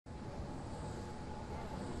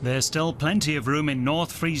There's still plenty of room in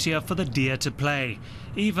North Frisia for the deer to play,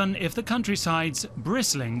 even if the countryside's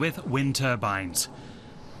bristling with wind turbines.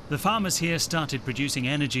 The farmers here started producing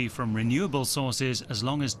energy from renewable sources as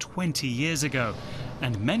long as 20 years ago,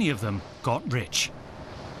 and many of them got rich.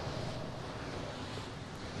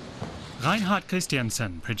 Reinhard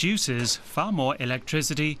Christiansen produces far more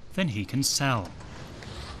electricity than he can sell.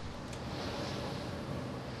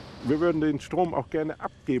 We'd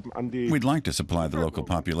like to supply the local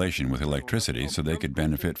population with electricity so they could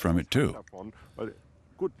benefit from it too.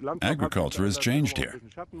 Agriculture has changed here.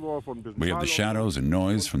 We have the shadows and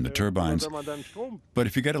noise from the turbines, but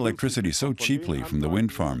if you get electricity so cheaply from the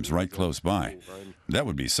wind farms right close by, that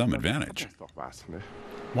would be some advantage.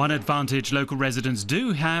 One advantage local residents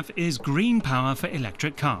do have is green power for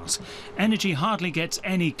electric cars. Energy hardly gets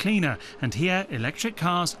any cleaner, and here electric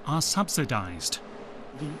cars are subsidized.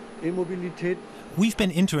 We've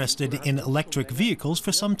been interested in electric vehicles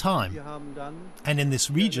for some time, and in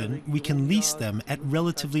this region we can lease them at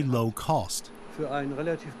relatively low cost.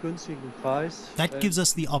 That gives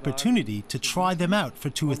us the opportunity to try them out for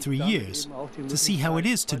 2 or 3 years to see how it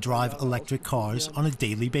is to drive electric cars on a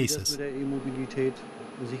daily basis.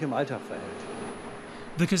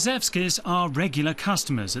 The Kozewskis are regular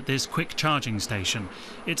customers at this quick charging station.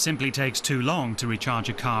 It simply takes too long to recharge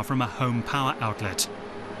a car from a home power outlet.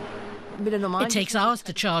 It takes hours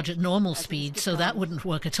to charge at normal speed, so that wouldn't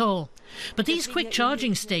work at all. But these quick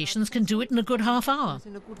charging stations can do it in a good half hour.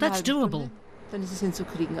 That's doable.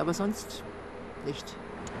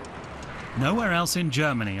 Nowhere else in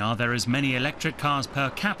Germany are there as many electric cars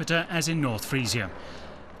per capita as in North Frisia.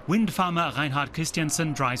 Wind farmer Reinhard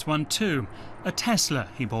Christiansen drives one too, a Tesla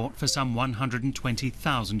he bought for some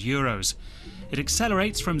 120,000 euros. It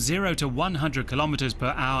accelerates from 0 to 100 kilometers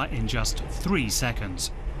per hour in just 3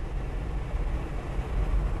 seconds.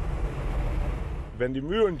 When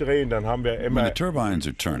the turbines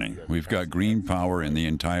are turning, we've got green power in the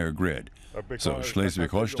entire grid, so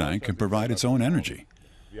Schleswig-Holstein can provide its own energy.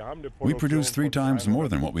 We produce 3 times more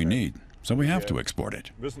than what we need, so we have to export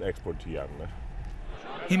it.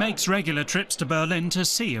 He makes regular trips to Berlin to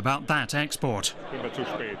see about that export.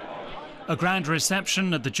 A grand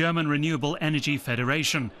reception at the German Renewable Energy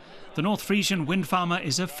Federation. The North Frisian wind farmer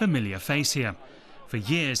is a familiar face here. For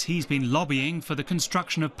years he's been lobbying for the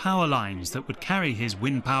construction of power lines that would carry his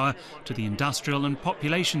wind power to the industrial and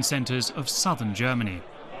population centres of southern Germany.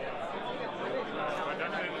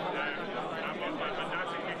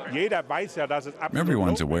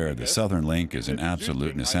 Everyone's aware the southern link is an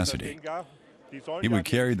absolute necessity. It would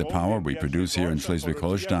carry the power we produce here in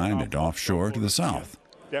Schleswig-Holstein and offshore to the south.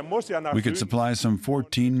 We could supply some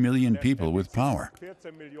 14 million people with power.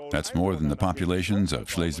 That's more than the populations of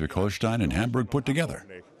Schleswig-Holstein and Hamburg put together.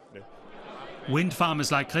 Wind farmers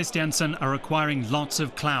like Christiansen are acquiring lots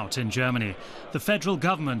of clout in Germany. The federal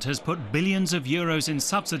government has put billions of euros in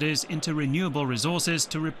subsidies into renewable resources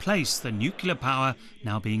to replace the nuclear power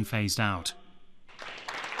now being phased out.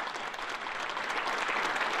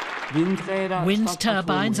 Wind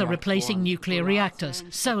turbines are replacing nuclear reactors.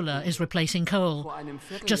 Solar is replacing coal.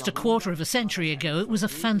 Just a quarter of a century ago, it was a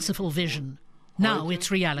fanciful vision. Now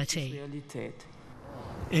it's reality.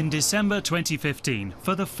 In December 2015,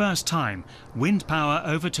 for the first time, wind power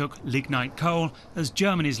overtook lignite coal as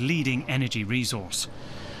Germany's leading energy resource.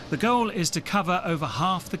 The goal is to cover over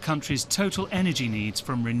half the country's total energy needs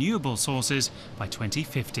from renewable sources by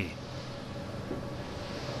 2050.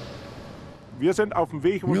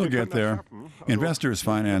 We'll get there. Investors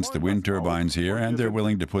finance the wind turbines here, and they're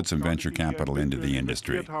willing to put some venture capital into the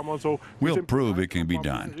industry. We'll prove it can be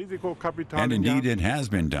done. And indeed, it has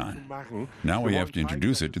been done. Now we have to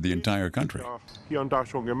introduce it to the entire country.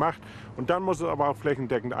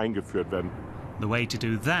 The way to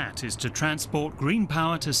do that is to transport green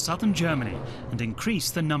power to southern Germany and increase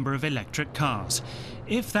the number of electric cars.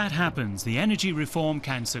 If that happens, the energy reform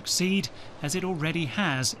can succeed, as it already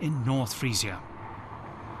has in North Frisia.